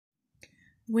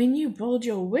When you build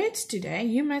your words today,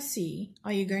 you must see,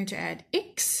 are you going to add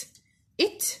X,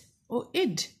 it, or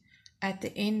id at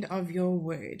the end of your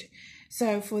word?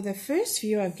 So for the first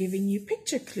few, I've given you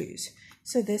picture clues.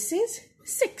 So this is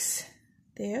 6.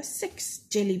 There are 6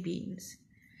 jelly beans.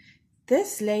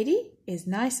 This lady is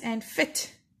nice and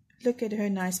fit. Look at her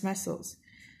nice muscles.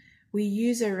 We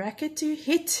use a racket to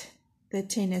hit the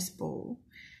tennis ball.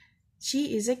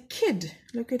 She is a kid.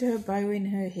 Look at her bow in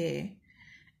her hair.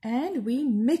 And we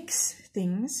mix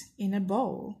things in a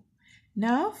bowl.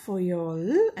 Now for your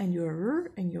L and your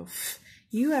R and your F,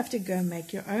 you have to go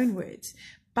make your own words.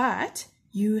 But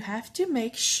you have to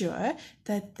make sure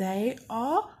that they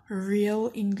are real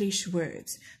English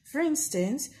words. For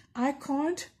instance, I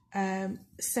can't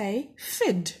say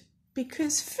fid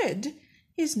because fid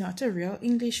is not a real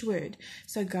English word.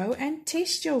 So go and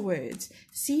test your words.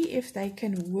 See if they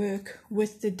can work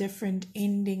with the different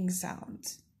ending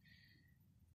sounds.